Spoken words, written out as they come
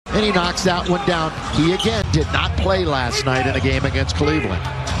And he knocks that one down. He again did not play last night in a game against Cleveland.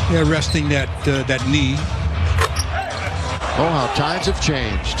 Yeah, resting that knee. Oh, how times have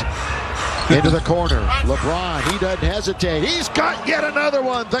changed. Into the corner. LeBron, he doesn't hesitate. He's got yet another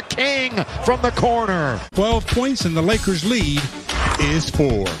one. The king from the corner. 12 points and the Lakers lead is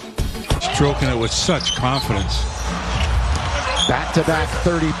 4. Stroking it with such confidence. Back-to-back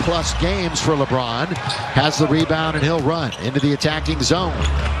 30-plus games for LeBron. Has the rebound and he'll run into the attacking zone.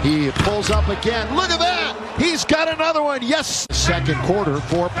 He pulls up again. Look at that. He's got another one. Yes. Second quarter,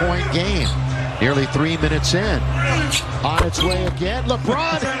 4-point game. Nearly 3 minutes in. On its way again.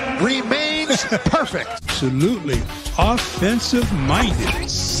 LeBron remains perfect. Absolutely offensive-minded.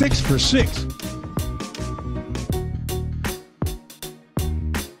 6 for 6.